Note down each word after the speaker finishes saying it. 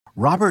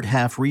Robert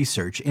Half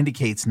research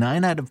indicates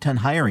 9 out of 10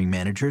 hiring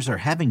managers are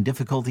having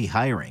difficulty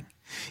hiring.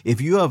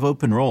 If you have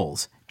open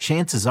roles,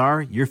 chances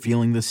are you're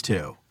feeling this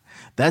too.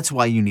 That's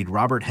why you need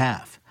Robert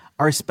Half.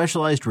 Our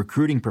specialized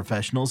recruiting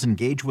professionals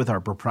engage with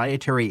our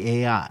proprietary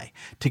AI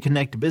to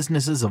connect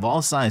businesses of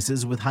all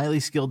sizes with highly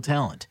skilled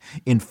talent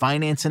in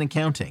finance and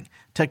accounting,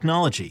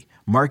 technology,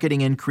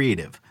 marketing and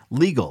creative,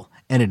 legal,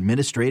 and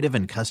administrative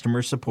and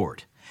customer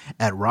support.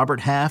 At Robert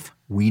Half,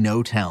 we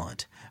know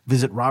talent.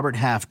 Visit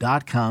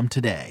roberthalf.com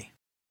today.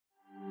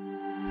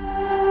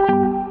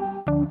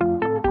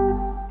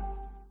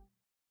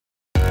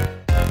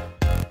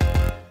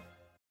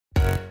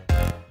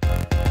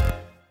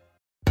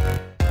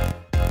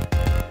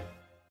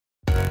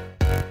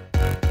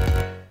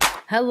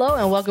 Hello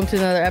and welcome to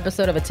another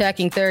episode of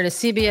Attacking Third, a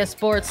CBS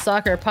Sports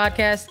Soccer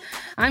podcast.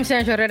 I'm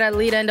Sandra Herrera,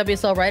 lead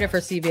NWSL writer for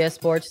CBS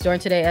Sports.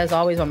 Joined today, as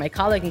always, by my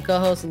colleague and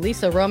co-host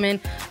Lisa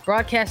Roman,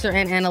 broadcaster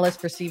and analyst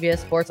for CBS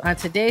Sports. On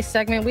today's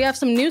segment, we have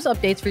some news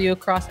updates for you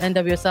across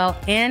NWSL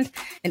and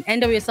an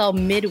NWSL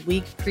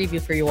midweek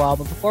preview for you all.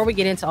 But before we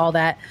get into all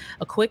that,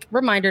 a quick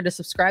reminder to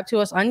subscribe to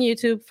us on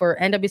YouTube for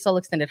NWSL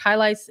extended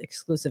highlights,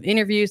 exclusive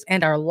interviews,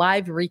 and our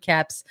live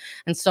recaps,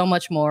 and so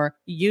much more.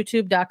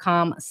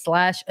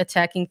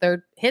 YouTube.com/Attacking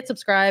Third. Hit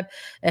subscribe.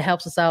 It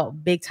helps us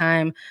out big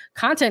time.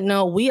 Content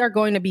note, we are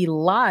going to be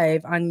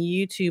live on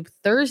YouTube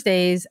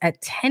Thursdays at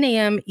 10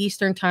 a.m.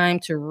 Eastern time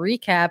to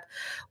recap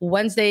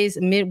Wednesday's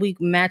midweek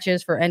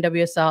matches for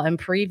NWSL and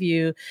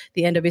preview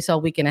the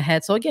NWSL weekend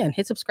ahead. So again,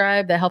 hit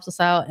subscribe. That helps us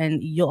out,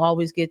 and you'll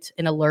always get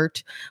an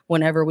alert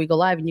whenever we go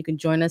live. And you can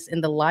join us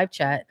in the live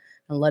chat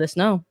and let us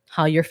know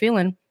how you're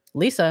feeling.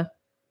 Lisa,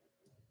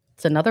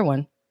 it's another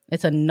one.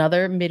 It's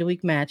another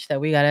midweek match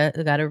that we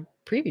gotta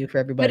preview for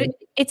everybody. But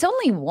it's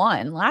only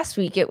one. Last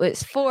week it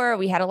was 4.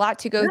 We had a lot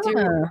to go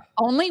through.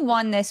 Only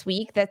one this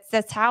week.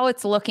 That's how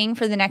it's looking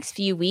for the next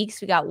few weeks.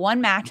 We got one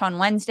match on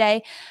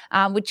Wednesday,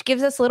 which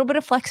gives us a little bit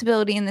of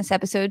flexibility in this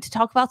episode to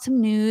talk about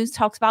some news,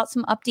 talks about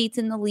some updates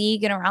in the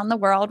league and around the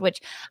world, which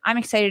I'm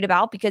excited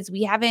about because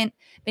we haven't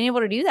been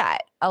able to do that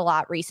a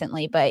lot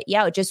recently. But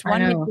yeah, just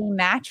one midweek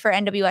match for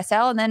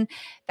NWSL and then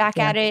back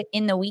at it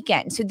in the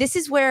weekend. So this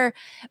is where,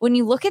 when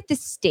you look at the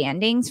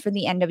standings for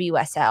the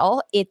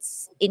NWSL,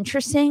 it's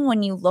interesting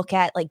when you look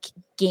at like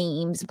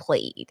games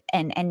played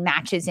and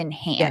matches in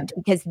hand,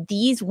 because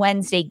these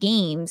Wednesday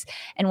games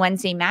and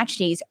Wednesday match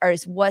days are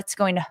what's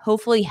going to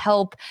hopefully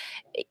help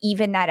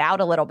even that out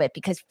a little bit,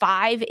 because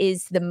 5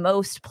 is the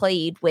most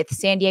played, with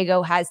San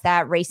Diego has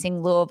that,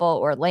 Racing, Louisville,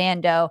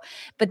 Orlando,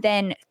 but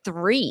then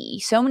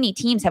 3, so many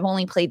teams have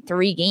only played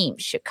 3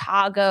 games,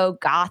 Chicago,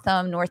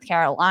 Gotham, North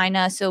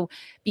Carolina. So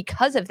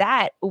because of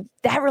that,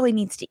 that really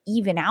needs to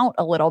even out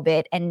a little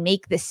bit and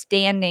make the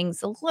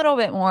standings a little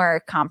bit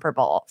more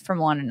comparable from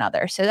one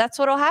another. So that's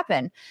what'll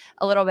happen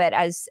a little bit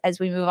as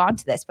we move on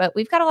to this. But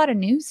we've got a lot of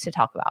news to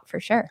talk about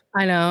for sure.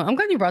 I know. I'm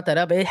glad you brought that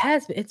up.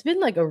 It's been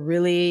like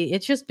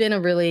it's been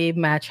a really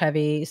match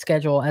heavy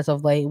schedule as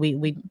of late.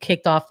 We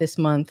kicked off this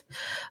month,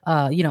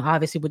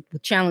 obviously with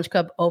Challenge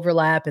Cup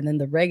overlap and then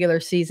the regular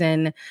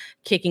season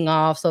kicking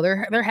off. So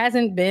there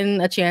hasn't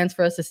been a chance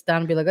for us to sit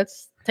down and be like,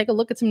 let's take a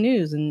look at some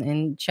news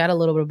and chat a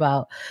little bit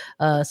about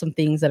some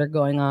things that are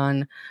going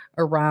on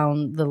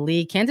around the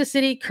league. Kansas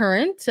City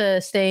Current,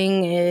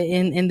 staying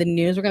in the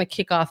news. We're going to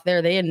kick off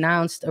there. They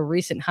announced a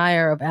recent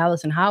hire of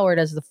Allison Howard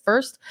as the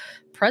first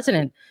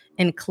president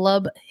in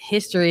club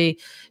history.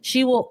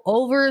 She will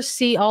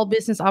oversee all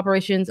business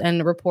operations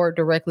and report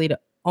directly to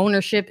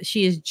ownership.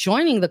 She is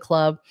joining the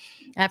club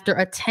after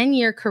a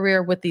 10-year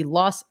career with the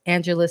Los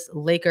Angeles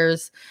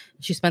Lakers.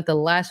 She spent the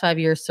last 5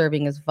 years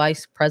serving as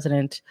vice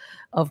president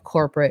of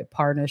corporate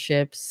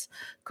partnerships.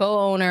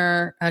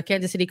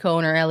 Kansas City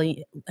co-owner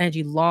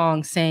Angie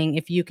Long saying,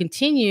 if you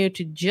continue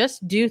to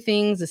just do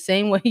things the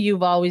same way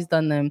you've always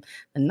done them,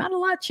 then not a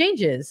lot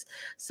changes.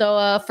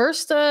 So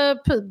first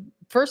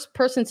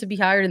person to be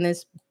hired in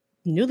this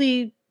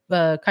newly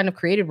kind of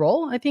created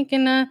role, I think,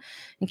 in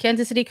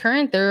Kansas City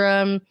Current.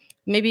 They're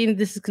maybe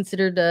this is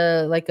considered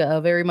like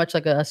a very much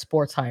like a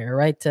sports hire,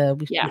 right?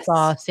 We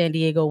saw San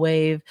Diego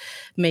Wave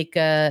make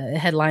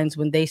headlines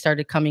when they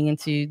started coming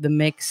into the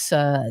mix,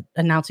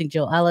 announcing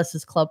Jill Ellis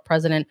as club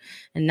president,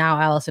 and now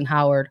Allison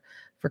Howard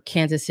for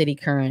Kansas City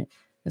Current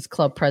as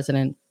club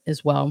president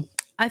as well.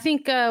 I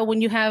think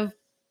when you have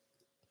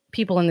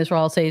people in this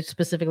role, I'll say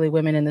specifically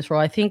women in this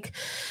role, I think,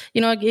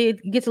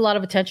 it gets a lot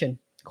of attention,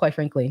 quite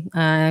frankly,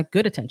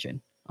 good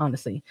attention.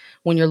 Honestly,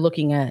 when you're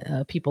looking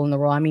at people in the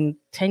role, I mean,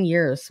 10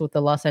 years with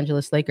the Los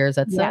Angeles Lakers,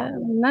 that's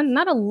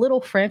not a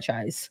little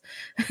franchise.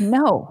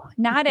 No,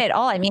 not at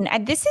all. I mean,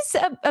 this is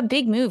a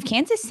big move.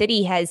 Kansas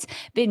City has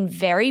been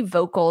very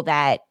vocal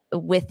that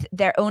with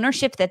their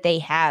ownership that they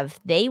have,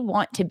 they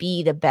want to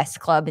be the best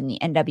club in the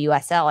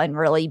NWSL and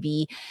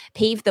really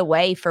pave the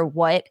way for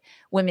what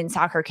women's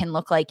soccer can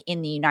look like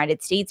in the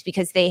United States,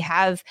 because they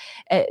have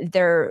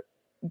their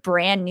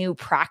brand new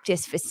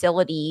practice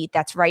facility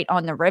that's right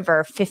on the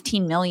river,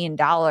 $15 million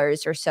or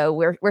so.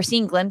 We're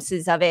seeing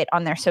glimpses of it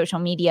on their social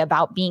media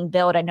about being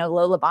built. I know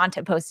Lola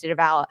Bonta posted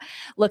about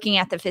looking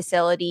at the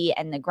facility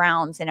and the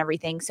grounds and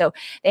everything. So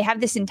they have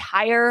this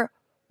entire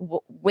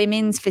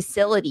women's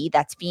facility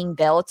that's being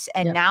built.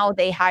 And now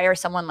they hire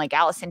someone like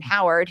Allison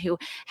Howard, who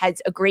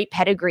has a great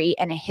pedigree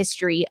and a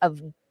history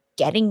of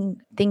getting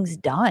things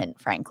done,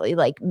 frankly,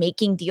 like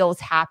making deals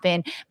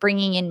happen,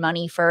 bringing in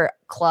money for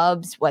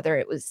clubs, whether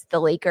it was the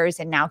Lakers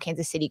and now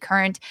Kansas City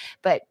Current.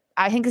 But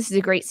I think this is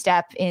a great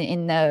step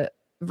in the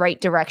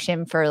right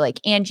direction for like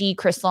Angie,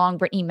 Chris Long,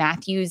 Brittany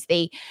Matthews.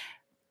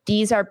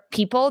 These are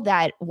people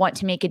that want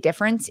to make a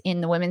difference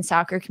in the women's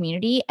soccer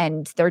community,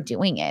 and they're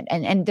doing it.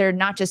 And they're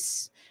not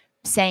just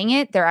saying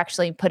it, they're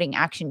actually putting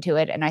action to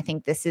it. And I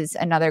think this is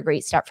another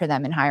great step for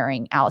them in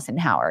hiring Allison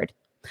Howard.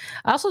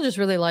 I also just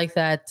really like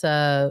that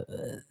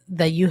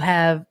that you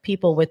have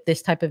people with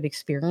this type of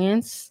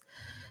experience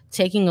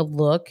taking a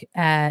look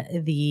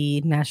at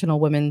the National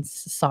Women's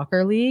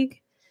Soccer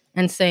League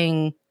and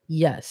saying,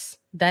 yes,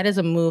 that is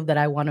a move that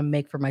I want to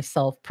make for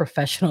myself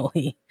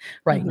professionally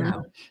right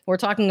now. We're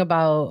talking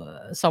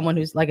about someone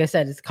who's, like I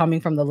said, is coming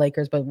from the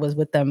Lakers, but was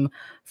with them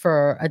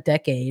for a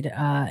decade.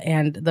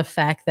 And the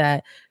fact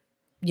that,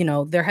 you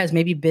know, there has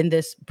maybe been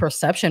this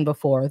perception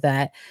before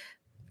that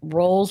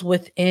roles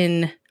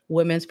within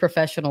women's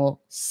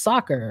professional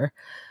soccer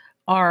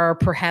are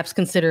perhaps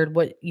considered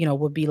what, you know,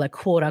 would be like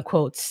quote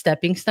unquote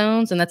stepping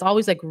stones. And that's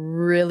always like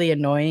really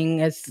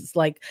annoying as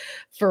like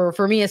for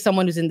me as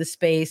someone who's in the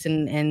space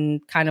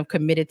and kind of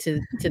committed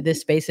to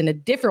this space in a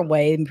different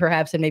way and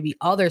perhaps than maybe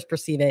others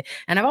perceive it.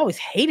 And I've always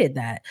hated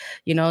that,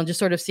 you know, just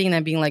sort of seeing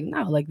that being like,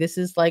 no, like this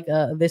is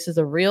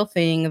a real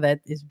thing that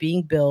is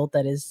being built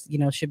that is, you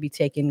know, should be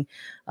taken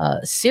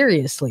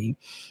seriously.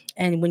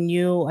 And when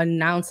you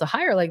announce a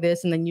hire like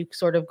this, and then you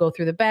sort of go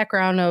through the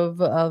background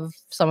of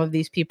some of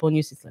these people, and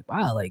you see, it's like,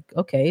 wow, like,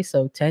 okay,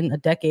 so a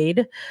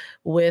decade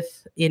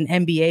with an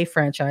NBA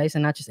franchise,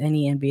 and not just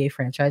any NBA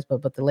franchise,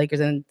 but the Lakers,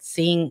 and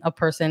seeing a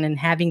person and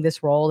having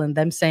this role, and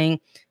them saying,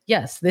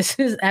 yes, this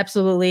is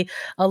absolutely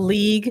a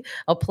league,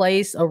 a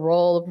place, a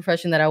role, a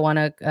profession that I want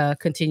to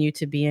continue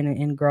to be in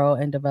and grow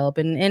and develop.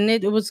 And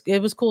it was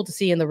cool to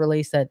see in the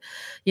release that,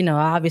 you know,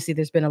 obviously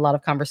there's been a lot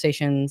of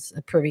conversations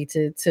privy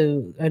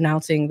to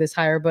announcing this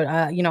hire,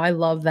 but you know, I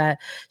love that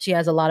she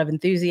has a lot of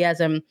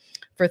enthusiasm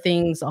for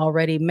things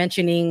already,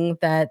 mentioning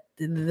that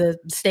the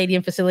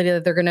stadium facility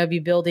that they're going to be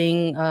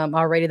building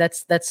already,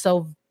 that's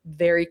so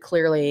very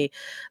clearly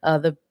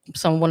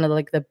one of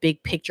like the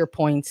big picture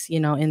points, you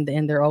know,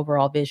 in their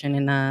overall vision.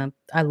 And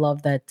I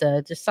love that.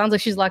 Just sounds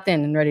like she's locked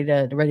in and ready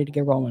to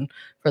get rolling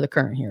for the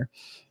Current here.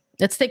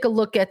 Let's take a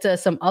look at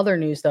some other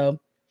news though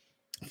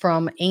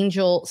from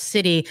Angel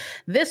City.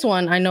 This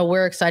one I know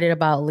we're excited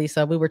about,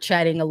 Lisa. We were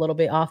chatting a little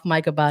bit off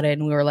mic about it,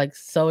 and we were like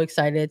so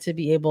excited to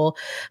be able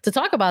to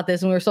talk about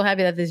this, and we were so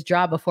happy that this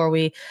dropped before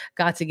we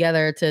got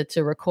together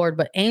to record.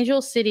 But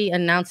Angel City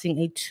announcing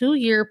a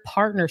 2-year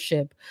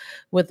partnership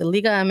with the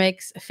Liga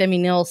MX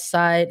Femenil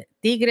side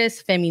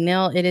Tigres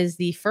Femenil. It is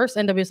the first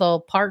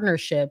NWSL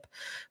partnership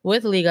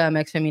with Liga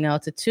MX Femenil.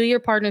 It's a 2-year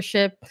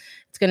partnership.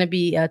 It's going to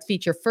be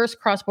feature first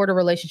cross-border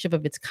relationship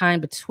of its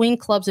kind between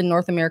clubs in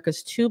North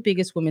America's 2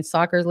 biggest women's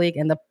soccer league.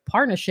 And the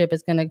partnership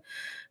is going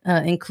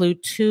to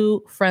include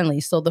 2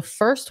 friendlies. So the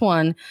first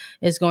one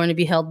is going to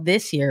be held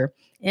this year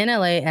in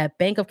LA at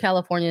Bank of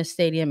California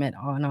Stadium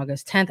on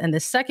August 10th. And the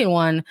second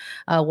one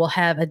will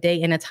have a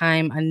date and a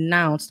time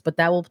announced, but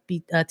that will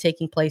be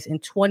taking place in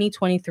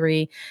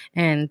 2023.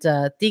 And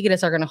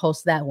Tigres are going to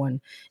host that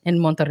one in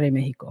Monterrey,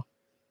 Mexico.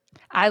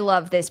 I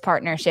love this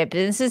partnership.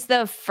 This is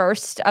the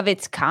first of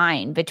its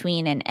kind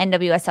between an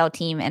NWSL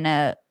team and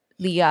a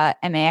Liga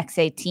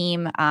MX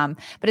team. But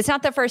it's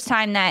not the first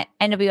time that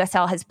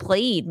NWSL has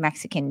played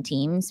Mexican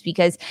teams,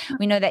 because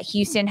we know that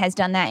Houston has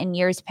done that in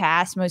years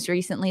past. Most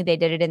recently, they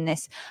did it in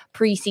this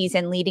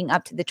preseason leading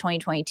up to the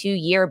 2022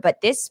 year. But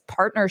this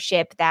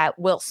partnership that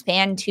will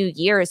span 2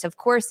 years, of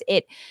course,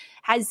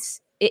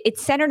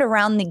 it's centered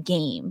around the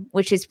game,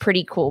 which is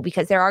pretty cool,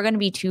 because there are going to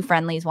be 2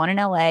 friendlies, one in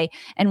LA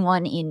and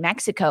one in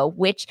Mexico,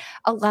 which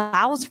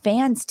allows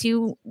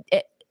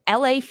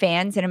LA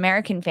fans and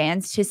American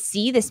fans to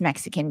see this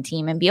Mexican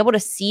team and be able to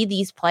see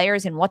these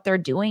players and what they're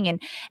doing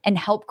and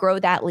help grow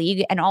that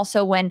league. And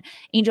also when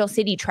Angel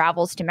City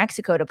travels to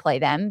Mexico to play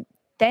them,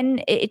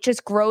 then it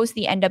just grows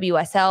the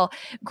NWSL,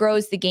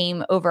 grows the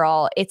game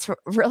overall. It's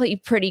really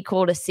pretty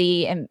cool to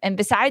see. And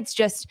besides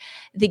just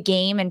the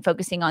game and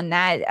focusing on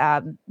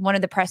that, one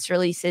of the press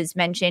releases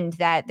mentioned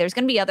that there's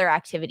going to be other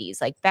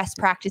activities like best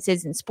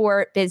practices in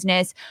sport,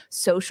 business,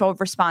 social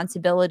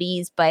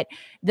responsibilities. But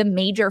the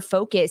major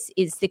focus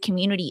is the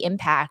community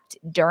impact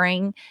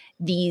during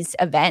these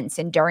events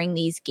and during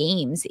these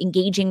games,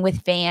 engaging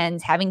with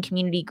fans, having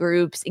community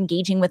groups,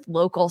 engaging with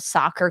local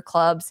soccer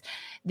clubs.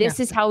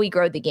 This is how we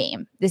grow the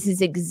game. This is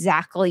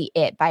exactly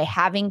it. By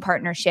having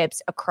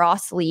partnerships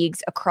across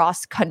leagues,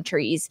 across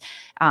countries,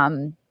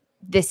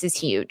 this is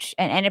huge.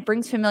 And it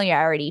brings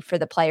familiarity for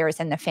the players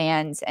and the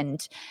fans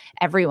and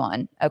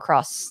everyone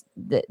across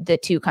the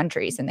two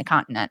countries and the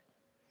continent.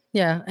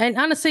 Yeah. And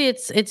honestly,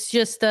 it's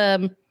just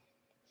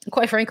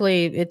quite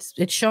frankly, it's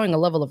showing a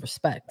level of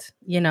respect.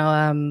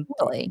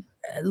 Really?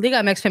 Liga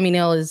MX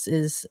Femenil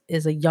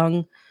is a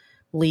young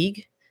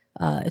league.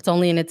 It's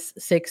only in its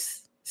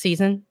sixth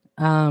season,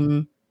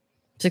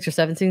 6 or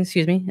 7 seasons,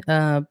 excuse me.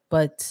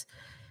 But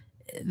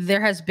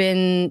there has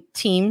been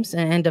teams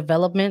and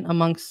development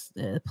amongst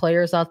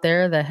players out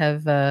there that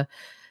have,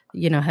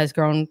 has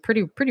grown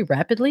pretty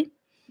rapidly.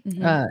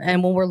 Mm-hmm.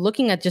 And when we're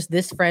looking at just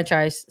this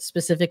franchise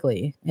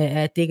specifically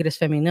at Tigres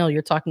Femenil,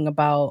 you're talking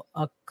about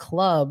a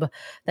club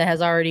that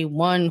has already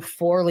won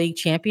 4 league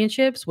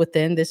championships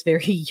within this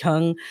very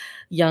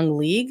young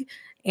league.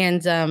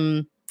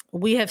 And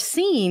we have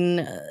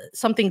seen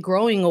something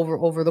growing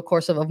over the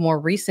course of more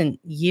recent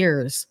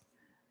years.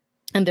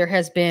 And there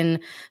has been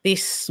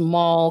these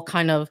small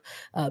kind of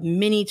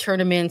mini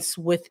tournaments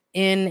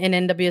within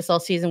an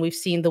NWSL season. We've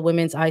seen the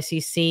women's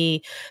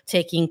ICC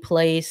taking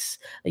place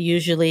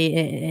usually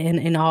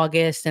in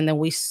August. And then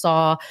we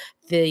saw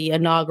the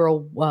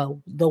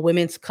inaugural the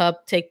Women's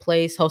Cup take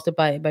place, hosted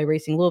by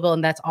Racing Louisville.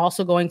 And that's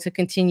also going to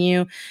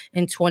continue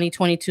in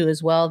 2022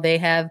 as well. They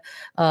have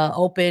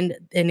opened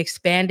and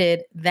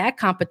expanded that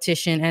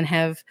competition and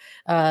have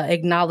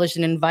acknowledged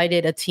and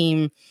invited a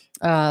team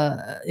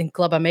in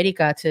Club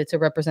America to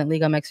represent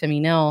Liga MX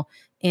Femenil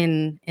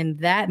in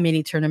that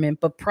mini tournament.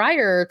 But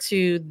prior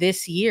to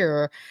this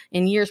year,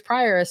 in years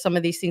prior, as some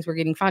of these things were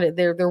getting founded,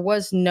 there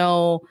was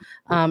no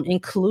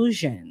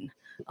inclusion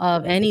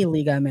of any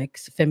Liga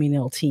MX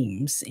Femenil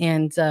teams.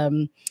 And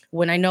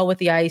when I know with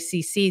the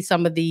ICC,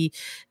 some of the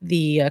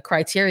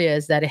criteria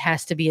is that it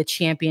has to be a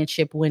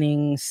championship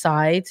winning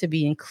side to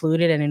be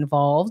included and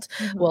involved.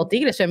 Mm-hmm. Well,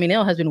 Tigres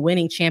Femenil has been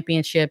winning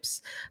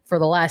championships for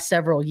the last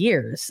several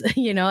years,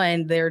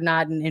 and they're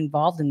not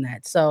involved in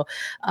that. So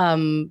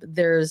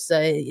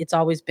it's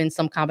always been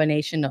some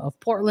combination of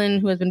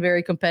Portland, who has been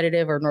very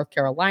competitive, or North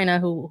Carolina,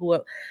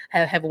 who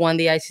have won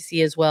the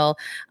ICC as well.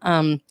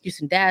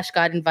 Houston Dash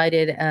got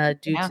invited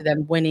due to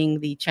them winning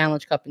the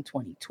Challenge Cup in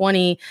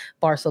 2020.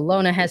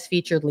 Barcelona has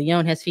featured,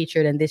 Lyon has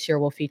featured, and this year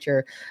will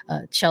feature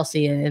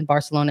Chelsea and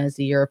Barcelona as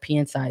the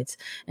European sides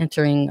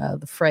entering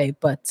the fray.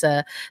 But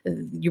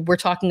we're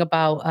talking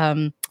about,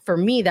 for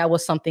me, that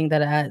was something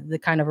that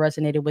kind of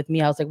resonated with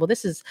me. I was like, well,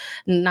 this is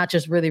not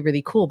just really,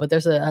 really cool, but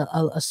there's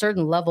a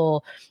certain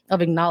level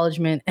of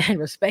acknowledgement and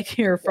respect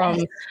here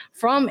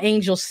from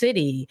Angel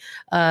City,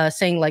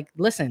 saying like,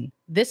 listen,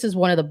 this is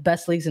one of the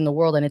best leagues in the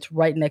world, and it's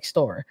right next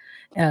door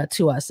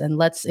to us. And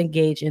let's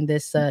engage in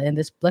this.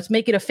 Let's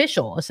make it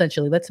official.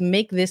 Essentially, let's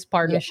make this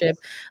partnership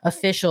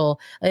official.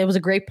 It was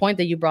a great point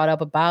that you brought up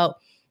about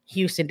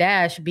Houston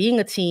Dash being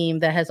a team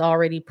that has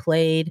already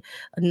played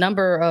a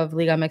number of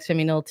Liga MX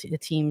Femenil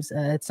teams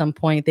at some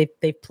point.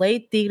 They've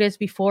played Tigres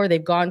before.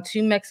 They've gone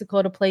to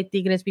Mexico to play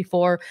Tigres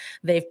before.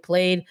 They've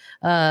played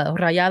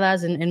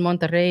Rayadas in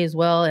Monterrey as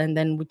well. And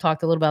then we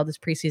talked a little about this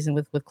preseason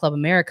with Club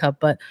America,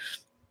 but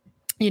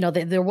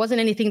there wasn't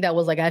anything that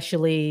was like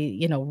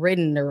actually,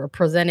 written or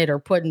presented or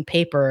put in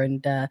paper.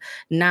 And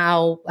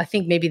now I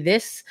think maybe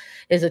this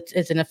is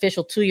an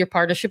official 2-year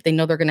partnership. They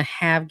know they're going to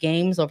have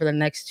games over the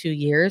next 2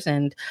 years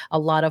and a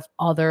lot of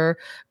other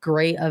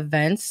great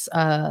events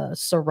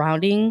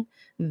surrounding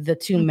the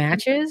two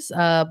matches.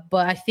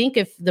 But I think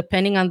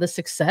depending on the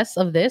success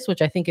of this,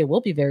 which I think it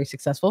will be very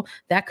successful,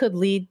 that could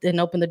lead and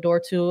open the door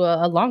to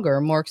a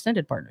longer, more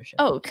extended partnership.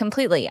 Oh,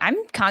 completely. I'm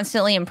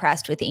constantly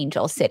impressed with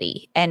Angel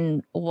City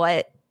and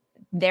what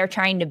they're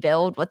trying to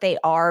build, what they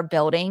are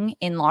building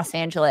in Los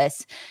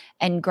Angeles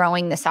and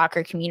growing the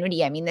soccer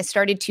community. I mean, this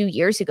started 2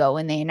 years ago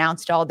when they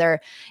announced all their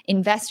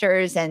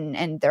investors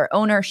and their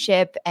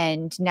ownership,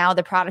 and now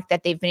the product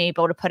that they've been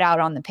able to put out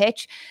on the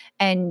pitch.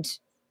 And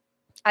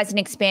as an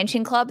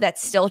expansion club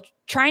that's still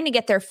trying to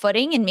get their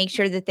footing and make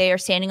sure that they are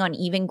standing on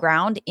even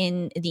ground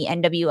in the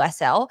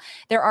NWSL,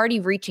 they're already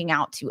reaching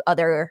out to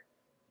other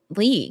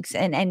leagues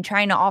and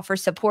trying to offer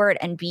support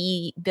and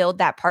build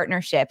that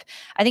partnership.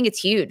 I think it's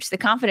huge. The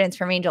confidence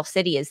from Angel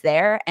City is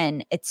there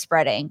and it's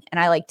spreading. And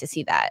I like to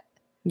see that.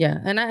 Yeah.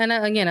 And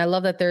again, I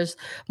love that there's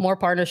more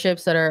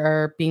partnerships that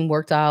are being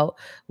worked out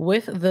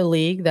with the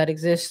league that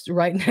exists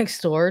right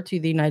next door to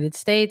the United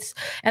States,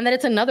 and that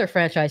it's another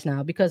franchise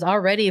now, because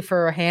already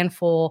for a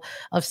handful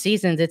of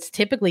seasons, it's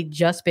typically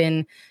just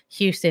been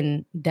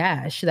Houston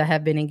Dash that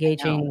have been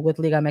engaging with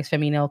Liga MX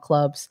Femenil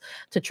clubs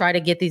to try to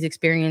get these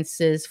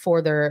experiences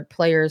for their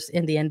players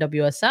in the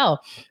NWSL.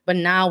 But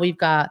now we've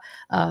got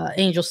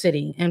Angel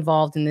City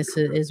involved in this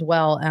as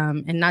well.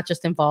 And not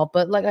just involved,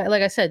 but like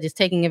I said, just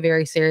taking it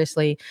very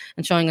seriously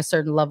and showing a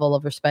certain level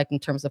of respect in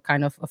terms of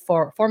kind of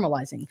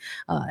formalizing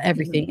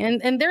everything.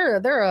 Mm-hmm. And they're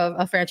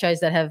a franchise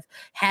that have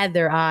had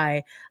their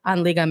eye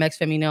on Liga MX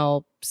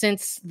Femenil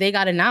since they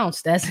got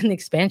announced as an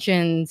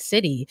expansion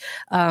city,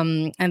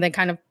 and then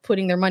kind of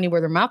putting their money where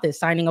their mouth is,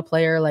 signing a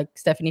player like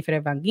Stephanie Ferrer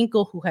Van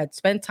Ginkel, who had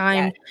spent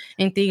time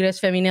in Tigres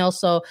Femenil.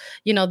 So,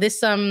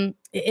 this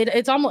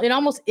it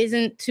almost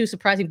isn't too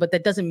surprising, but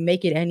that doesn't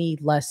make it any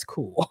less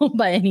cool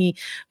by any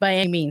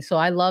means. So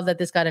I love that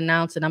this got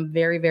announced, and I'm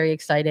very, very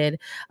excited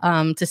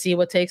to see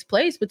what takes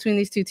place between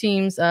these two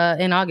teams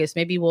in August.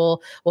 Maybe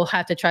we'll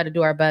have to try to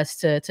do our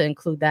best to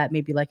include that,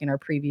 maybe like in our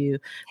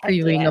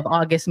previewing of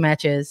August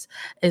matches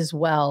as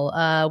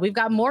well. We've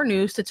got more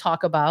news to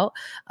talk about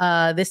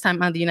this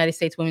time on the United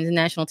States women's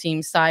national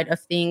team side of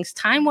things.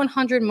 Time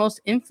 100 most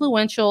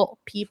influential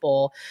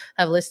people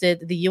have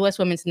listed the U.S.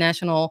 women's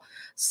national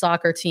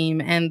soccer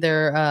team and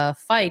their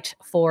fight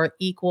for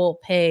equal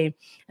pay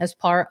as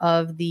part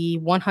of the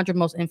 100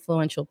 most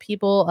influential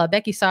people.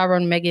 Becky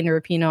Sauerbrunn, Megan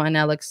Rapinoe, and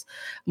Alex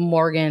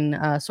Morgan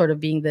sort of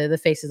being the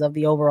faces of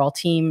the overall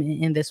team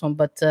in this one.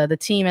 But the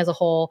team as a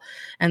whole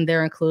and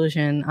their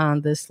inclusion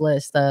on this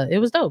list, it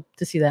was dope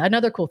to see that.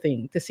 Another cool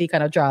thing to see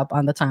kind of drop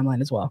on the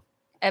timeline as well.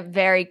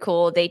 Very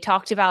cool. They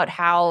talked about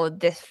how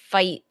this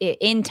fight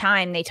in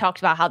time, they talked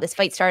about how this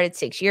fight started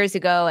 6 years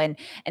ago, and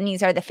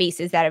these are the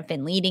faces that have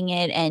been leading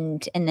it,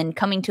 and then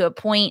coming to a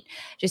point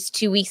just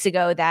 2 weeks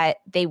ago that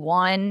they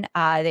won.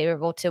 They were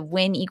able to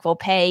win equal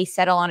pay,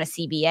 settle on a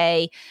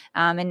CBA,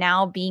 and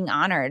now being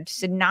honored.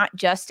 So not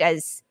just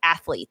as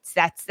athletes.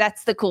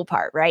 That's the cool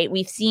part, right?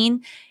 We've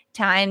seen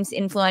times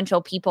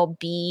influential people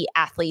be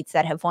athletes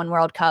that have won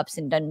World Cups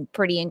and done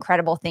pretty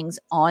incredible things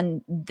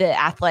on the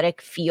athletic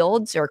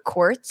fields or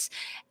courts.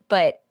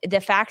 But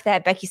the fact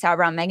that Becky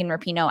Sauerbrunn, Megan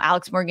Rapinoe,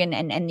 Alex Morgan,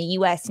 and the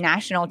U.S.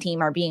 national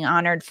team are being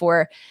honored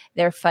for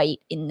their fight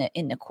in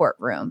the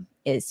courtroom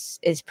is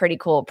pretty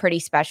cool, pretty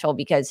special,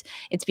 because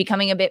it's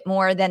becoming a bit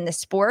more than the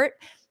sport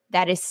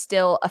that is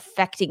still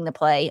affecting the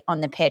play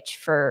on the pitch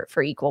for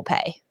equal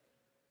pay.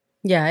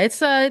 Yeah,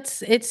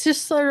 it's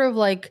just sort of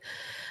like,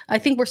 I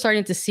think we're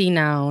starting to see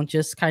now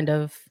just kind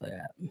of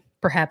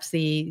perhaps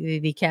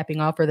the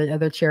capping off or the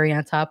other cherry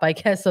on top, I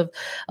guess, of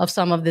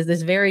some of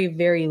this very,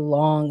 very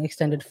long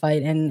extended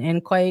fight.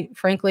 And quite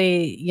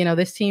frankly,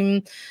 this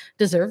team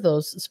deserved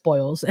those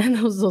spoils and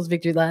those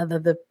victories.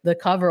 The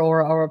cover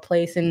or a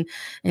place in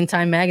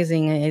Time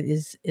magazine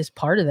is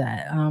part of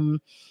that.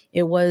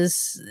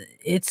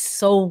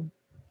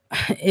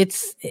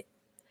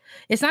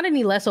 It's not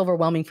any less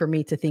overwhelming for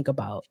me to think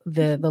about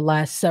the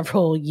last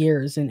several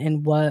years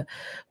and what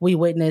we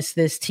witnessed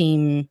this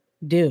team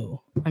do.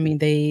 I mean,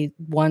 they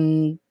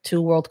won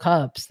 2 World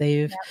Cups.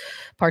 They've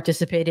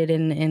participated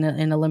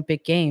in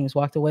Olympic Games,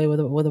 walked away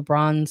with a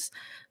bronze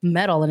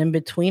medal. And in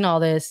between all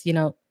this,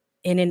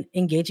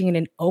 engaging in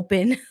an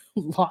open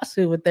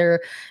lawsuit with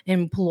their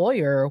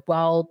employer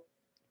while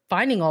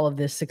finding all of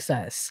this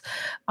success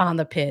on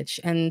the pitch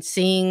and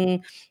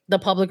seeing the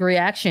public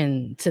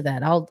reaction to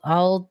that.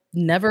 I'll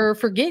never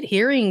forget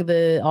hearing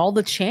all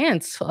the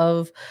chants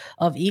of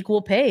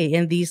equal pay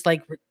in these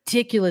like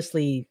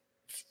ridiculously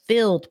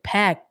filled,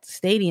 packed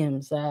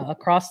stadiums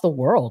across the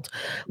world.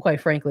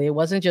 Quite frankly, it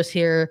wasn't just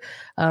here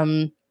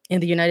in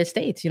the United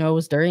States. It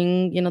was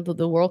during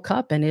the World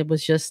Cup, and it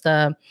was just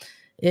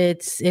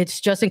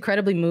it's just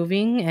incredibly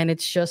moving, and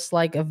it's just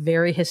like a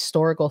very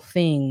historical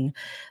thing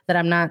that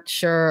I'm not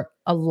sure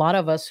a lot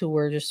of us who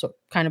were just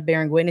kind of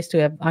bearing witness to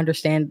have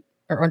understood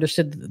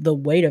the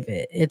weight of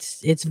it.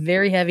 It's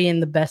very heavy in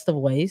the best of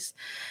ways,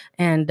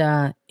 and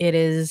it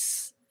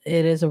is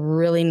a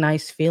really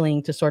nice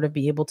feeling to sort of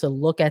be able to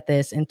look at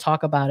this and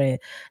talk about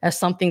it as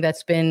something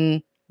that's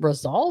been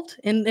resolved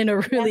in a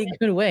really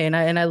good way, and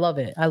I love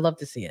it. I love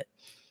to see it.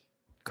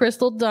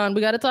 Crystal Dunn.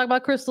 We got to talk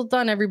about Crystal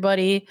Dunn,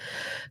 everybody.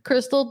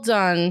 Crystal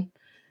Dunn,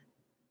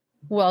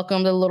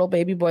 welcome the little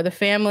baby boy. The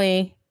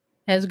family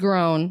has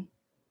grown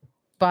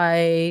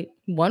by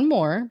one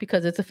more,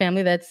 because it's a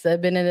family that's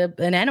been in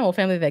an animal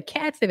family. They've had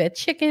cats, they've had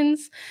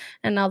chickens,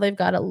 and now they've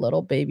got a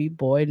little baby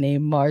boy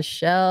named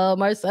Marcel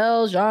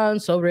Jean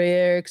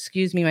Sobrier.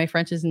 Excuse me, my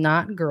French is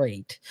not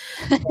great.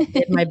 I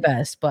did my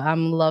best, but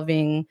I'm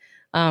loving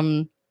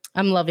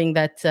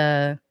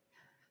that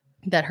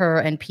that her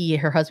and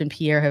her husband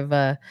Pierre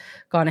have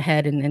gone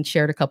ahead and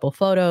shared a couple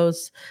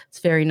photos. It's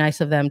very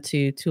nice of them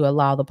to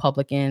allow the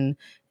public in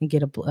and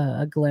get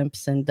a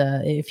glimpse. And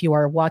if you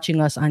are watching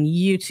us on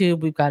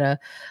YouTube, we've got a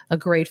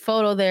great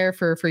photo there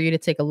for you to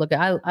take a look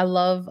at. I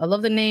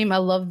love the name. I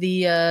love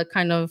the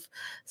kind of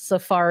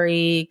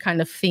safari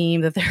kind of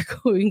theme that they're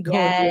going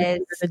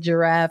with the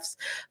giraffes.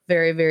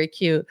 Very, very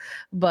cute,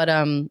 but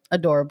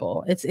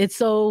adorable. It's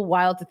so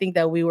wild to think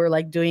that we were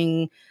like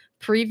doing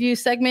preview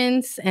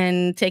segments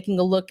and taking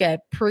a look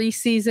at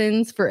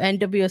pre-seasons for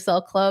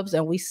NWSL clubs,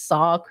 and we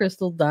saw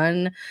Crystal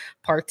Dunn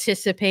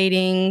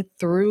participating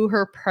through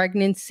her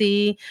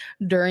pregnancy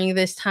during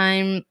this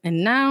time,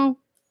 and now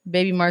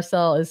baby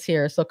Marcel is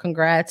here. So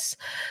congrats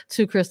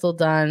to Crystal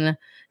Dunn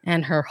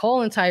and her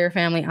whole entire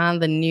family on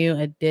the new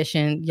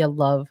addition. You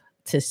love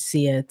to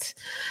see it.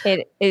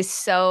 It is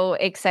so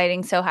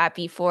exciting. So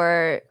happy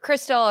for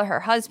Crystal, her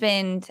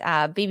husband,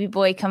 baby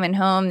boy coming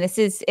home.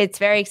 It's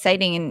very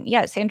exciting. And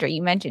yeah, Sandra,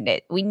 you mentioned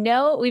it. We've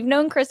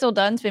known Crystal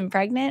Dunn's been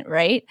pregnant,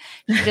 right?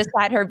 She just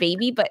had her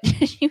baby, but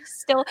she was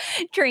still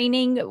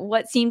training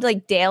what seemed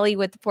like daily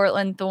with the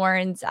Portland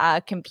Thorns,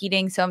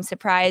 competing. So I'm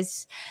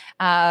surprised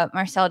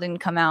Marcel didn't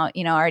come out,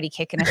 already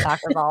kicking a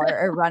soccer ball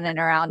or running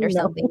around or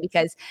something,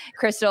 because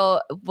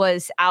Crystal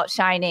was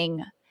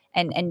outshining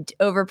and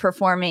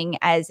overperforming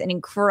as an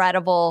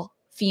incredible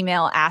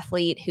female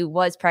athlete who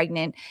was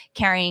pregnant,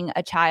 carrying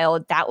a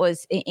child. That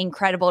was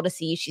incredible to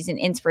see. She's an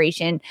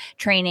inspiration,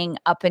 training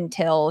up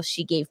until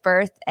she gave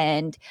birth,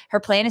 and her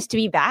plan is to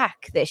be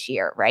back this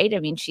year, right? I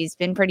mean, she's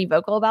been pretty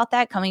vocal about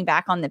that, coming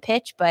back on the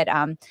pitch, but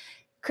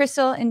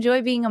Crystal,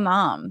 enjoy being a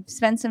mom.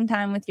 Spend some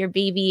time with your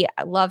baby.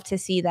 I love to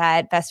see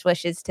that. Best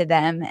wishes to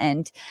them,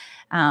 and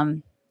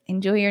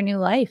enjoy your new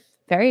life.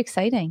 Very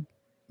exciting.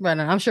 Right.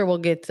 I'm sure we'll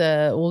get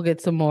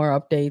some more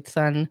updates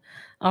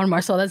on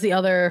Marcel. That's the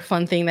other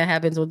fun thing that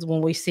happens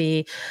when we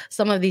see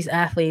some of these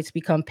athletes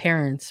become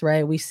parents,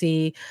 right? We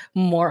see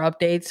more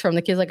updates from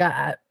the kids. Like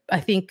I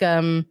think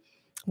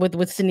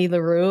with Sydney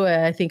Leroux,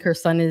 I think her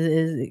son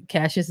is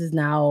Cassius is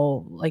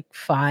now like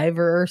 5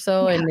 or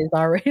so, and is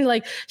already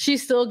like, she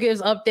still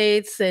gives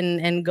updates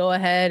and go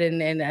ahead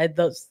and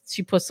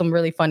she puts some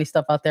really funny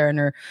stuff out there in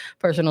her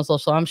personal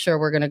social. I'm sure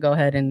we're gonna go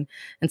ahead and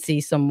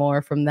see some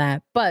more from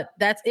that. But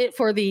that's it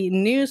for the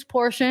news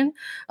portion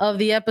of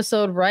the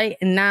episode. Right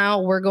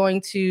now, we're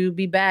going to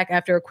be back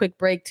after a quick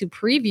break to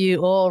preview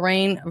OL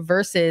Reign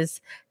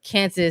versus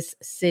Kansas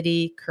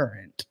City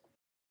Current.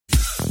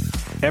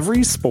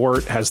 Every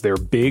sport has their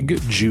big,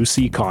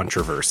 juicy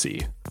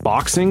controversy.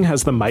 Boxing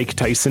has the Mike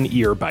Tyson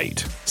ear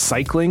bite.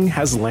 Cycling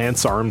has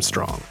Lance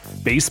Armstrong.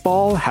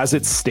 Baseball has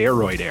its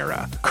steroid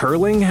era.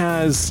 Curling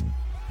has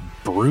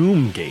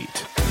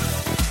Broomgate.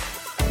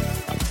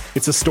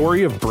 It's a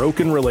story of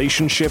broken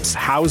relationships,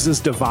 houses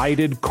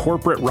divided,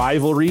 corporate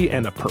rivalry,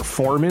 and a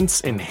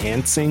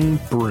performance-enhancing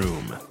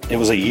broom. It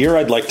was a year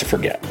I'd like to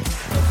forget.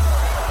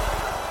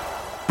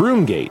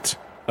 Broomgate.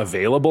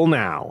 Available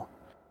now.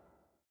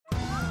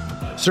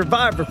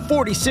 Survivor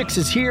 46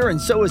 is here, and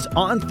so is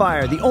On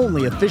Fire, the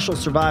only official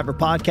Survivor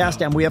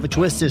podcast, and we have a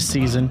twist this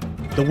season.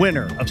 The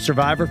winner of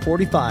Survivor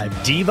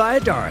 45, Dee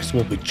Valladares,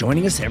 will be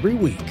joining us every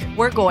week.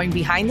 We're going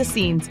behind the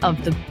scenes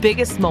of the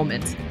biggest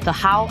moments, the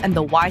how and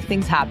the why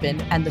things happen,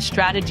 and the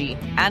strategy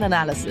and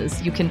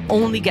analysis you can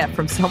only get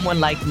from someone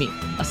like me,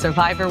 a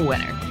Survivor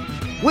winner.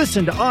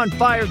 Listen to On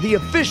Fire, the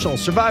official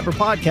Survivor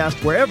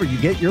podcast, wherever you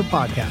get your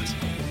podcasts.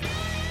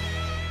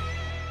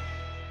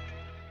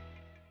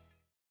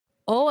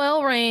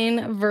 OL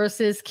Reign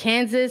versus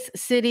Kansas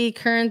City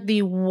Current,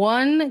 the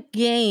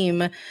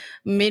 1-game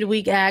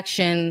midweek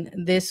action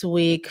this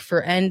week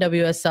for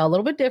NWSL. A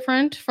little bit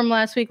different from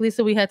last week,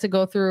 Lisa. We had to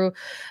go through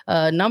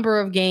a number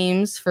of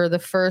games for the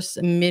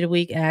first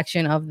midweek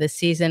action of the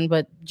season,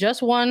 but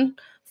just one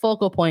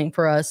focal point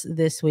for us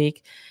this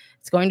week.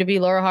 It's going to be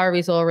Laura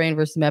Harvey's OL Reign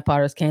versus Matt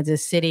Potter's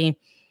Kansas City.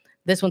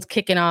 This one's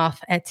kicking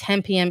off at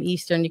 10 p.m.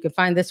 Eastern. You can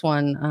find this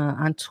one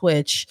on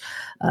Twitch.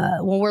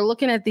 When we're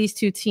looking at these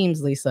two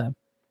teams, Lisa,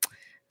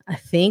 I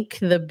think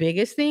the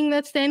biggest thing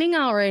that's standing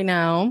out right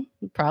now,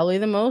 probably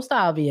the most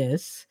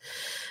obvious,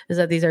 is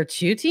that these are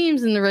two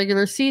teams in the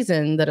regular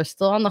season that are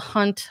still on the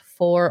hunt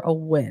for a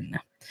win.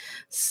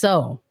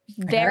 So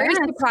very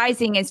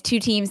surprising as two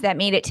teams that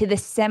made it to the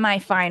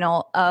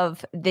semifinal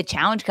of the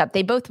Challenge Cup.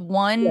 They both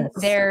won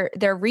their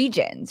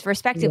regions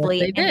respectively,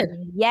 they did.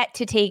 And yet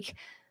to take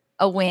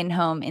a win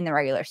home in the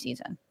regular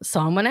season. So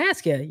I'm going to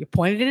ask you, you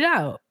pointed it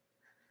out.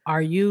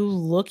 Are you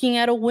looking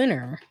at a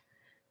winner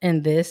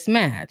in this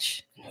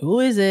match? Who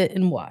is it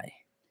and why?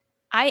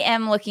 I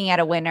am looking at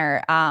a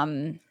winner.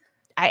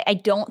 I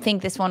don't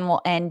think this one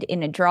will end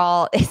in a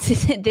draw.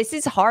 This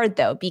is hard,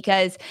 though,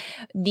 because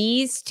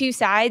these two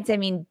sides, I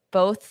mean,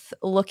 both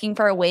looking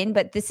for a win,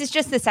 but this is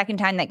just the second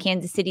time that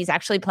Kansas City is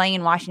actually playing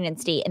in Washington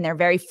State and their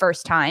very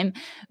first time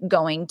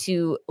going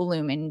to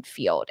Lumen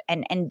Field.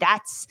 And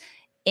that's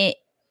it.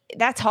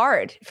 That's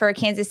hard for a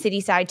Kansas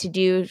City side to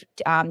do,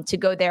 to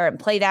go there and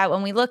play that.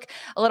 When we look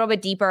a little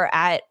bit deeper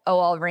at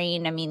OL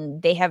Reign, I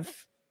mean, they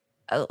have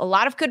a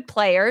lot of good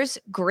players,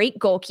 great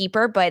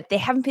goalkeeper, but they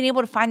haven't been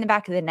able to find the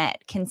back of the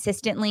net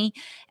consistently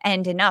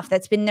and enough.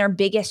 That's been their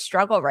biggest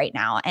struggle right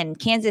now. And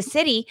Kansas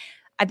City,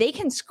 they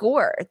can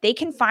score. They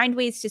can find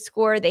ways to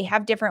score. They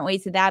have different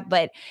ways of that,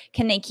 but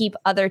can they keep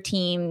other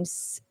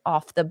teams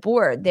off the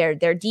board?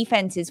 Their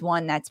defense is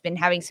one that's been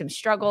having some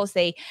struggles.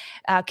 They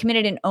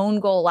committed an own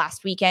goal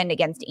last weekend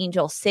against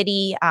Angel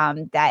City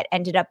that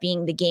ended up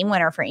being the game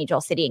winner for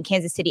Angel City, and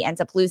Kansas City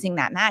ends up losing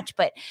that match.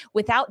 But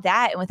without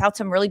that, and without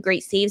some really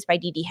great saves by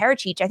Didi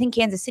Herachich, I think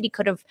Kansas City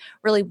could have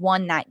really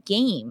won that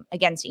game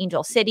against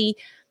Angel City.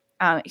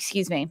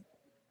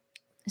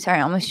 Sorry,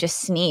 I almost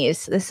just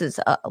sneezed. This is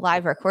a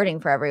live recording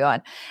for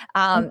everyone.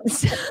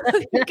 So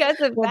because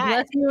of Well, that,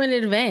 bless you in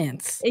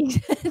advance.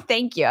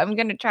 thank you. I'm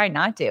going to try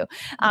not to.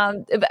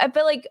 I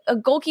feel like a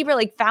goalkeeper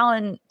like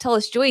Fallon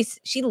Tullis-Joyce,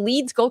 she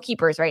leads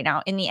goalkeepers right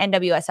now in the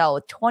NWSL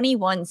with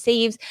 21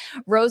 saves.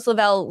 Rose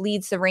Lavelle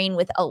leads the Reign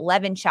with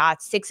 11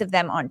 shots, 6 of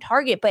them on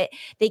target, but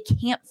they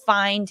can't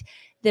find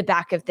the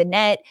back of the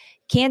net.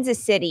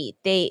 Kansas City,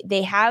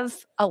 they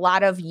have a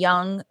lot of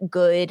young,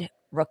 good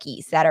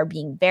rookies that are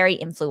being very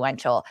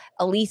influential.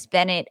 Elise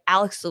Bennett,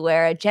 Alex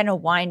Luera, Jenna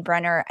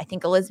Weinbrenner. I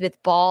think Elizabeth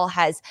Ball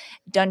has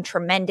done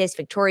tremendous.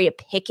 Victoria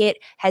Pickett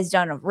has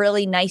done a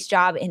really nice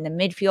job in the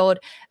midfield.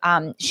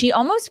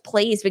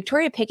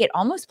 Victoria Pickett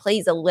almost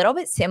plays a little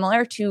bit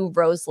similar to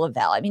Rose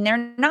Lavelle. I mean,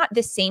 they're not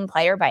the same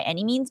player by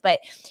any means, but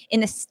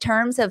in the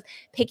terms of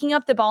picking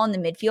up the ball in the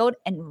midfield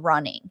and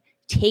running,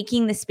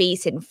 taking the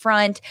space in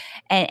front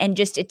and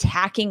just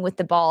attacking with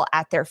the ball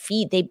at their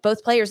feet.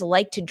 Both players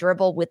like to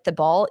dribble with the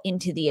ball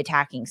into the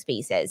attacking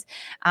spaces.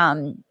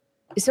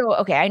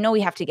 Okay, I know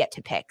we have to get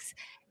to picks.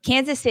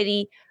 Kansas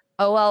City,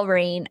 OL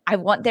Reign. I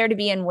want there to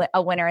be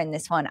a winner in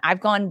this one.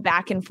 I've gone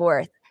back and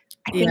forth.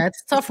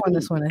 It's a tough one,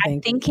 this one, I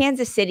think.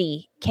 Kansas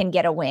City can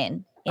get a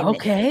win.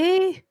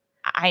 Okay.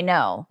 I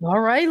know. All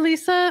right,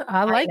 Lisa.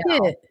 I like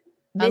it.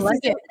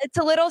 It's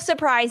a little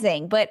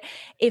surprising, but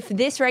if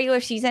this regular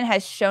season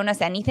has shown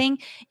us anything,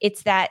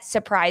 it's that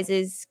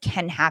surprises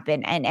can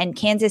happen. And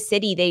Kansas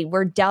City, they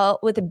were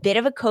dealt with a bit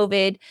of a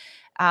COVID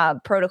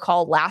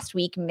protocol last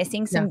week,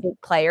 missing some big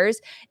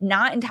players,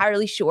 not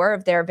entirely sure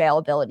of their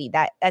availability.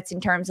 That's in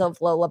terms of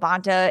Lo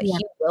LaBonta. Hugh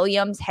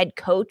Williams, head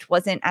coach,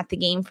 wasn't at the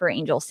game for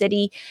Angel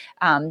City.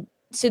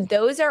 So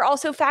those are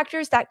also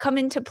factors that come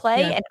into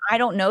play. And I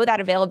don't know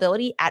that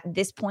availability at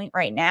this point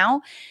right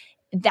now.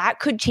 That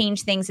could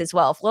change things as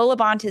well. If Lo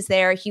LaBonta is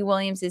there, Hugh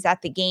Williams is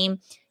at the game,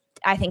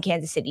 I think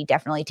Kansas City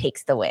definitely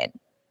takes the win.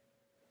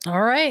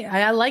 All right.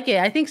 I like it.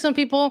 I think some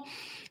people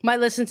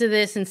might listen to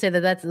this and say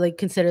that's like,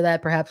 consider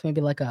that perhaps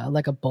maybe like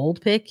a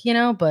bold pick,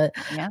 but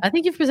I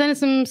think you've presented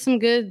some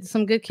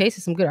good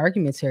cases, some good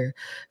arguments here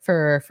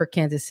for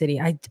Kansas City.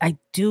 I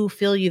do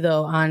feel you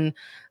though on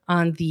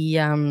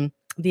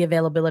the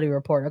availability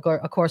report.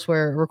 Of course,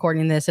 we're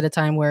recording this at a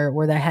time where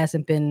that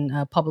hasn't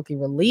been publicly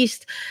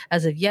released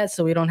as of yet,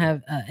 so we don't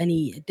have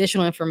any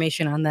additional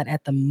information on that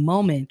at the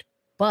moment.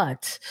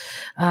 But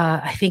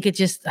I think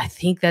it's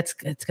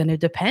going to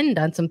depend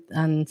on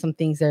some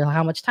things there.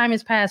 How much time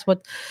has passed?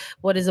 What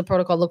does the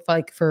protocol look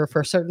like for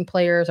certain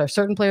players? Are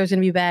certain players going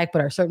to be back,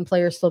 but are certain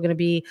players still going to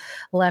be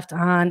left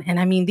on? And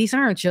I mean, these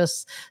aren't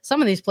just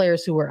some of these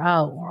players who were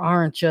out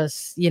aren't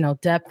just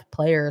depth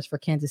players for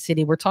Kansas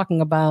City. We're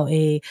talking about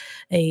a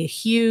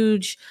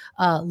huge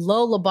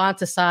Lo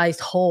LaBonta sized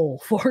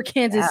hole for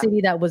Kansas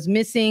City that was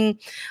missing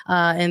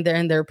in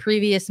their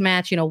previous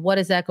match. What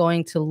is that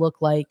going to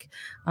look like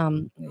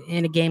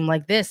in a game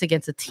like this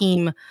against a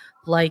team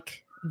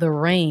like the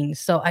Reign?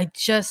 So I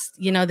just,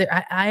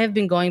 I have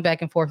been going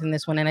back and forth in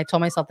this one, and I told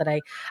myself that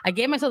I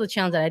gave myself the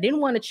challenge that I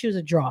didn't want to choose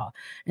a draw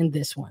in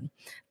this one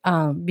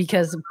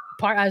because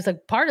part of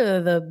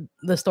the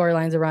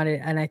storylines around it,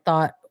 and I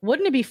thought,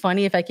 wouldn't it be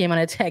funny if I came on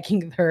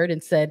attacking third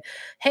and said,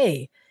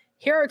 hey,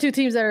 here are two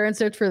teams that are in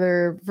search for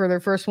their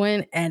first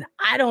win, and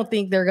I don't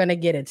think they're gonna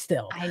get it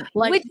still.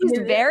 Which is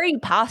very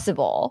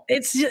possible.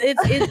 It's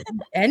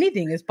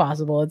anything is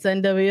possible. It's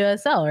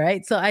NWSL,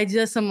 right? So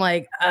I'm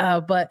like,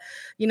 but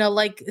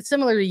like it's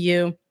similar to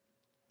you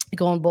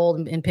going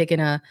bold and picking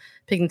a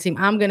team.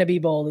 I'm gonna be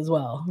bold as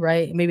well,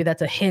 right? Maybe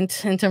that's a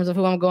hint in terms of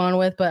who I'm going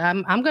with, but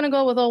I'm gonna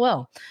go with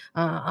OL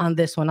on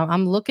this one.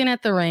 I'm looking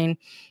at the Reign.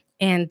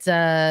 And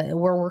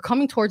we're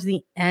coming towards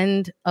the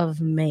end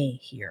of May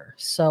here.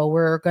 So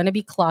we're going to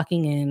be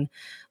clocking in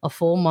a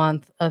full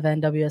month of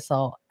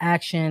NWSL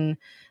action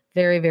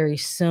very, very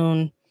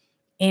soon.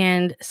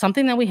 And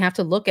something that we have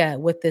to look at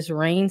with this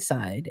Reign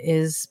side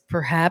is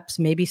perhaps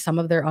maybe some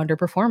of their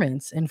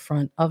underperformance in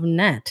front of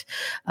net.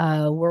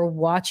 We're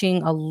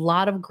watching a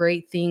lot of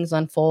great things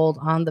unfold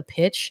on the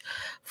pitch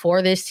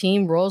for this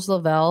team. Rose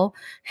Lavelle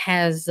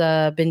has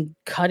been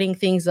cutting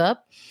things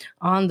up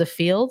on the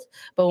field,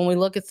 but when we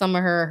look at some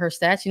of her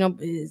stats,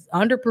 is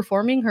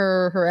underperforming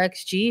her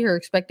XG, her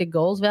expected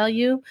goals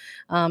value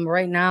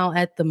right now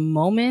at the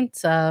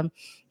moment.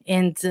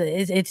 And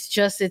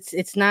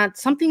it's not,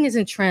 something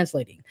isn't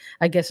translating,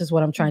 I guess is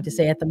what I'm trying to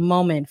say at the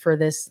moment for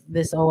this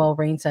OL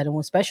Reign side. And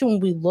especially when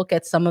we look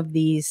at some of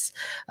these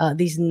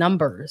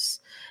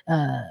numbers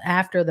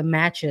after the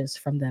matches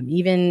from them,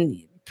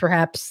 even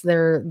perhaps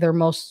their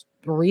most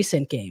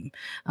recent game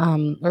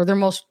or their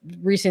most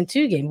recent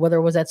two game, whether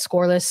it was that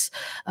scoreless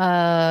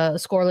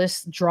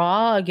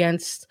draw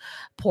against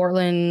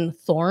Portland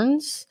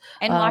Thorns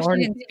and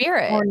Washington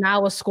Spirit, or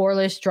now a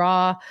scoreless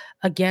draw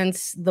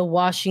against the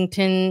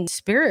Washington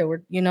Spirit,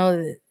 where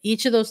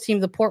each of those teams,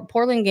 the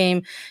Portland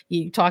game,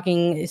 you're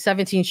talking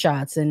 17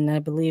 shots and I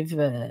believe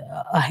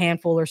a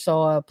handful or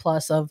so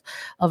plus of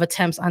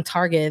attempts on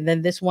target, and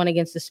then this one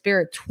against the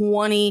Spirit,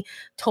 20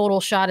 total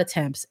shot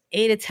attempts,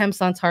 8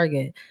 attempts on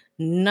target,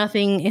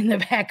 nothing in the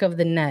back of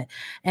the net.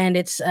 And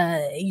it's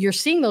you're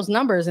seeing those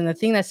numbers. And the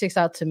thing that sticks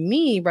out to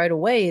me right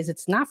away is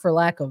it's not for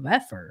lack of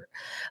effort,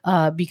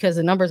 because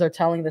the numbers are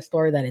telling the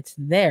story that it's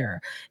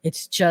there.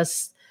 It's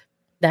just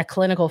that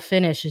clinical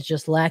finish is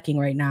just lacking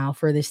right now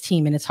for this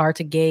team. And it's hard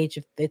to gauge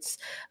if it's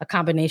a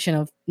combination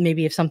of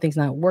maybe if something's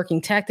not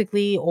working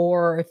tactically,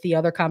 or if the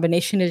other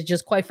combination is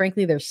just, quite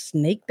frankly, they're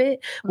snake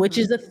bit, which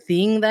is a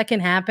thing that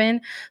can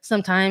happen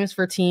sometimes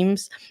for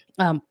teams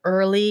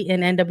early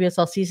in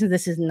NWSL seasons.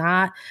 This is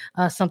not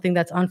something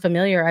that's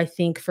unfamiliar, I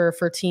think,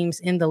 for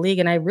teams in the league.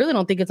 And I really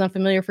don't think it's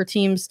unfamiliar for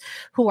teams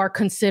who are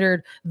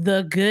considered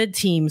the good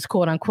teams,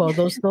 quote unquote,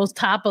 those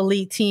top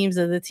elite teams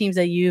are the teams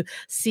that you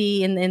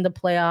see in the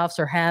playoffs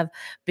or have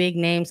big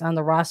names on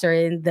the roster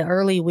in the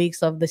early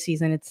weeks of the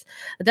season. It's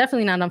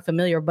definitely not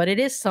unfamiliar, but it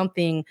is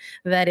something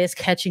that is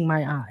catching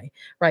my eye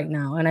right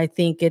now. And I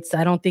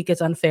don't think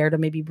it's unfair to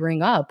maybe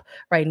bring up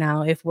right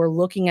now if we're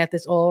looking at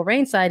this OL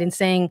Reign side and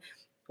saying,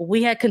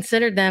 we had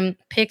considered them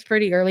picked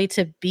pretty early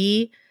to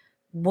be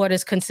what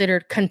is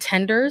considered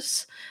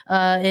contenders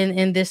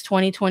in this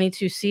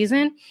 2022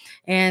 season,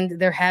 and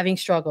they're having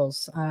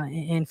struggles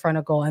in front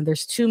of goal. And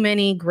there's too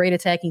many great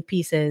attacking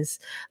pieces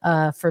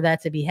for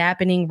that to be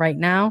happening right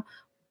now.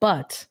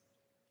 But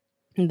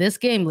in this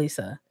game,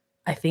 Lisa,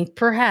 I think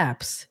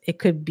perhaps it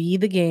could be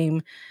the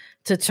game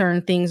to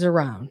turn things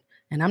around.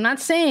 And I'm not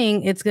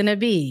saying it's going to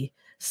be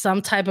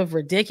some type of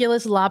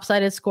ridiculous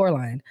lopsided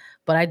scoreline,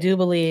 but I do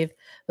believe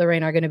the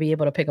Reign are going to be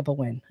able to pick up a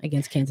win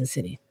against Kansas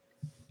City.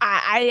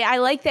 I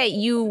like that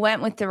you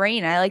went with the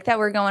Reign. I like that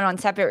we're going on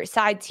separate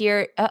sides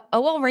here.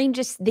 OL Reign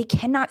they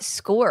cannot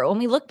score. When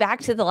we look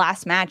back to the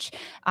last match,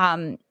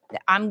 I'm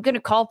going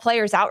to call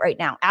players out right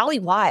now. Allie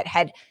Watt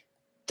had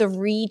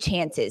 3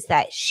 chances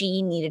that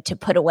she needed to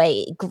put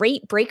away.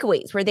 Great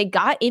breakaways where they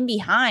got in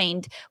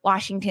behind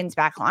Washington's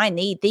back line.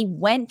 They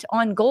went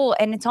on goal,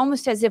 and it's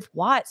almost as if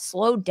Watt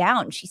slowed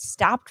down. She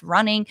stopped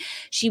running.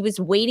 She was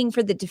waiting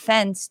for the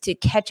defense to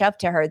catch up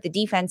to her, the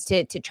defense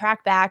to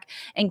track back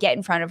and get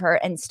in front of her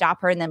and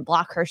stop her and then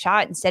block her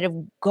shot instead of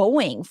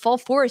going full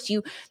force.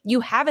 You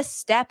have a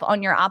step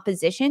on your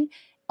opposition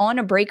on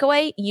a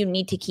breakaway, you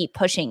need to keep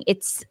pushing.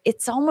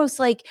 It's almost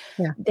like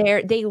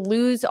they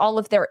lose all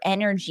of their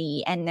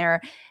energy and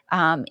their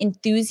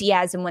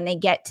enthusiasm when they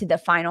get to the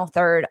final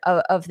third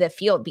of the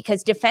field,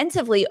 because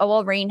defensively,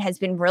 OL Reign has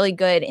been really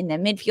good in the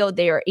midfield.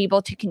 They are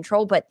able to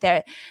control, but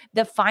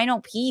the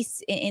final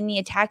piece in the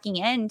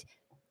attacking end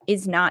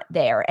is not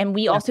there. And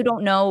we also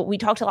don't know, we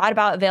talked a lot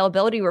about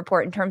availability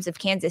report in terms of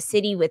Kansas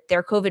City with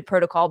their COVID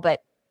protocol,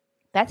 but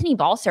Bethany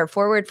Balcer,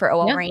 forward for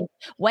OL Reign,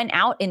 went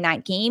out in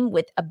that game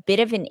with a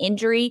bit of an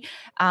injury,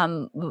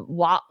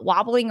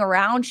 wobbling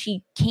around.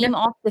 She came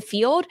off the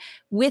field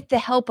with the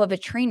help of a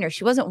trainer.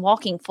 She wasn't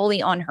walking fully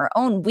on her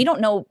own. We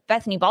don't know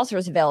Bethany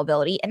Balcer's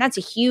availability, and that's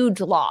a huge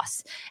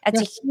loss.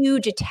 That's a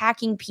huge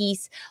attacking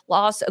piece,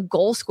 loss, a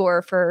goal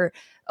scorer for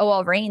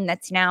OL Reign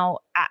that's now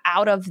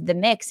out of the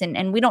mix.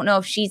 And we don't know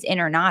if she's in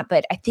or not,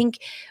 but I think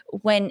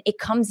when it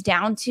comes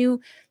down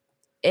to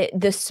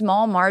the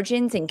small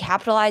margins and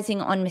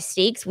capitalizing on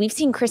mistakes, we've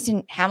seen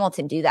Kristen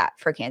Hamilton do that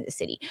for Kansas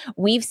City.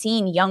 We've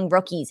seen young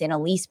rookies in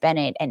Elise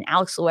Bennett and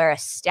Alex Loera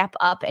step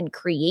up and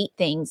create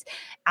things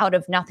out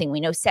of nothing. We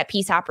know set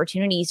piece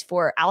opportunities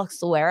for Alex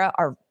Loera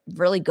are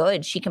really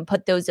good. She can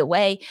put those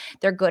away.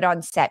 They're good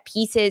on set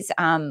pieces.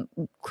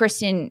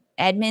 Kristen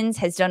Edmonds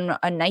has done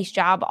a nice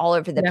job all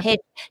over the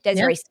pitch.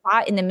 Desiree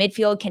Scott in the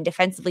midfield can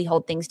defensively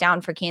hold things down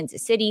for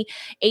Kansas City.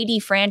 AD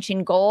Franch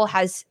in goal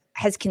has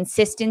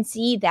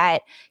consistency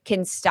that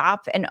can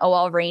stop an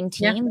OL Reign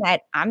team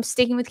that I'm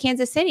sticking with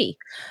Kansas City.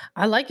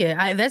 I like it.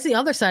 That's the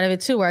other side of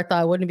it too, where I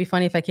thought, wouldn't it be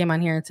funny if I came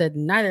on here and said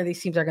neither of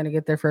these teams are going to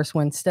get their first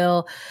win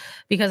still,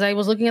 because I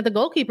was looking at the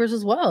goalkeepers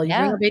as well. You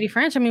bring up AD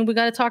Franch. I mean, we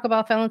got to talk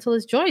about Fallon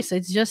Tillis-Joyce.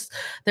 It's just,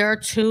 there are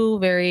 2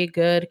 very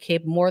good,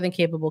 more than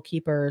capable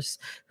keepers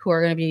who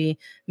are going to be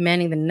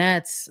manning the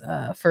nets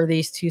for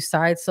these 2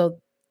 sides. So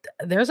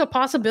there's a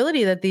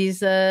possibility that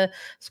these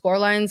score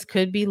lines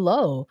could be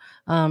low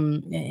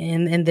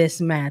in this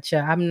match.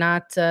 I'm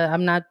not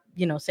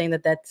saying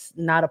that that's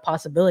not a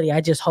possibility. I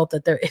just hope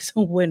that there is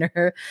a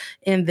winner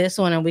in this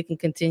one, and we can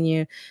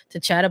continue to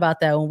chat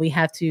about that when we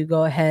have to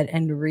go ahead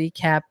and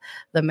recap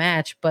the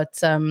match.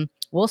 But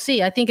we'll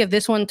see. I think if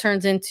this one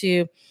turns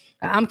into,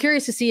 I'm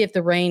curious to see if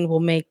the Reign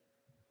will make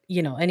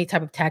any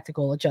type of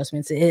tactical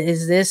adjustments.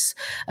 Is this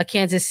a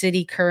Kansas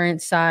City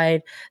current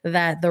side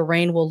that the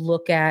Reign will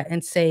look at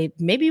and say,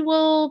 maybe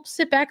we'll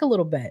sit back a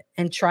little bit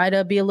and try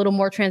to be a little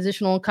more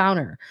transitional and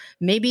counter?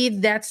 Maybe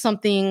that's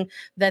something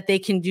that they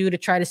can do to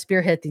try to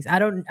spearhead things. I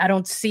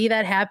don't see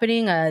that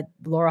happening.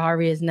 Laura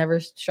Harvey has never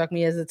struck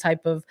me as the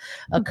type of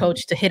a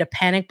coach to hit a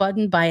panic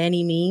button by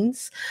any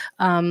means.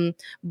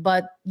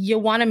 But you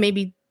want to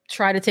maybe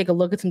try to take a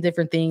look at some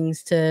different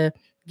things to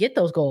get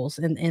those goals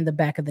in the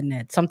back of the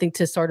net, something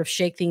to sort of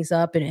shake things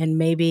up and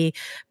maybe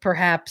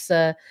perhaps,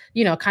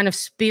 kind of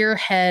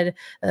spearhead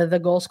the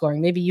goal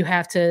scoring. Maybe you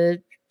have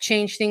to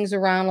change things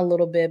around a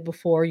little bit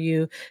before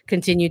you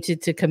continue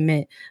to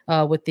commit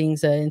with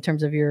things in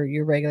terms of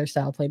your regular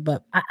style play.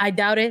 But I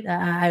doubt it.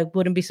 I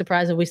wouldn't be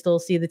surprised if we still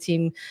see the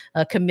team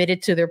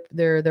committed to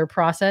their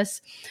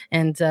process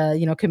and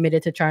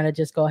committed to trying to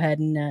just go ahead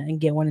and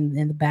get one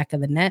in the back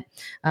of the net.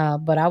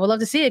 But I would love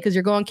to see it because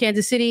you're going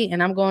Kansas City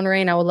and I'm going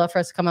Reign. I would love for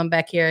us to come on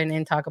back here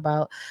and talk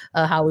about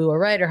how we were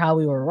right or how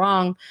we were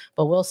wrong.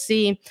 But we'll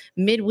see.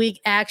 Midweek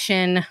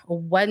action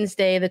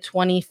Wednesday the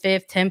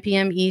 25th, 10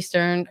 p.m.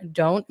 Eastern.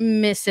 Don't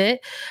miss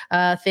it.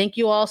 Thank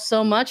you all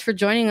so much for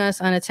joining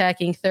us on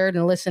Attacking Third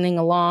and listening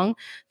along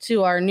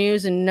to our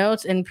news and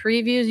notes and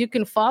previews. You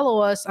can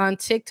follow us on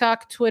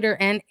TikTok, Twitter,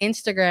 and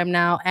Instagram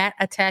now at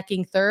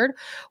Attacking Third.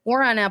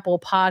 We're on Apple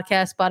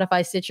Podcasts,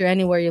 Spotify, Stitcher,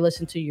 anywhere you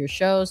listen to your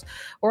shows.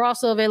 We're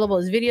also available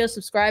as videos.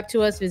 Subscribe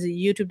to us. Visit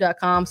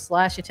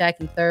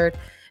youtube.com/Attacking Third.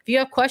 If you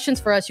have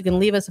questions for us, you can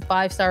leave us a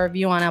 5-star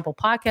review on Apple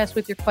Podcasts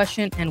with your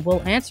question, and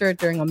we'll answer it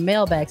during a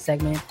mailbag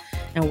segment.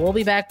 And we'll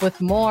be back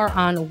with more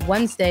on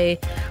Wednesday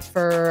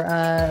for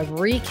a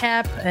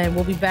recap, and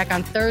we'll be back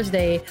on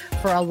Thursday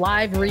for a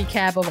live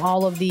recap of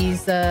all of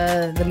these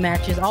the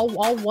matches, all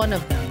one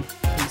of them,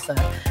 Lisa.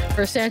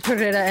 For Sandra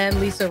Herrera and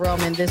Lisa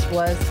Roman, this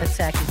was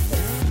Attacking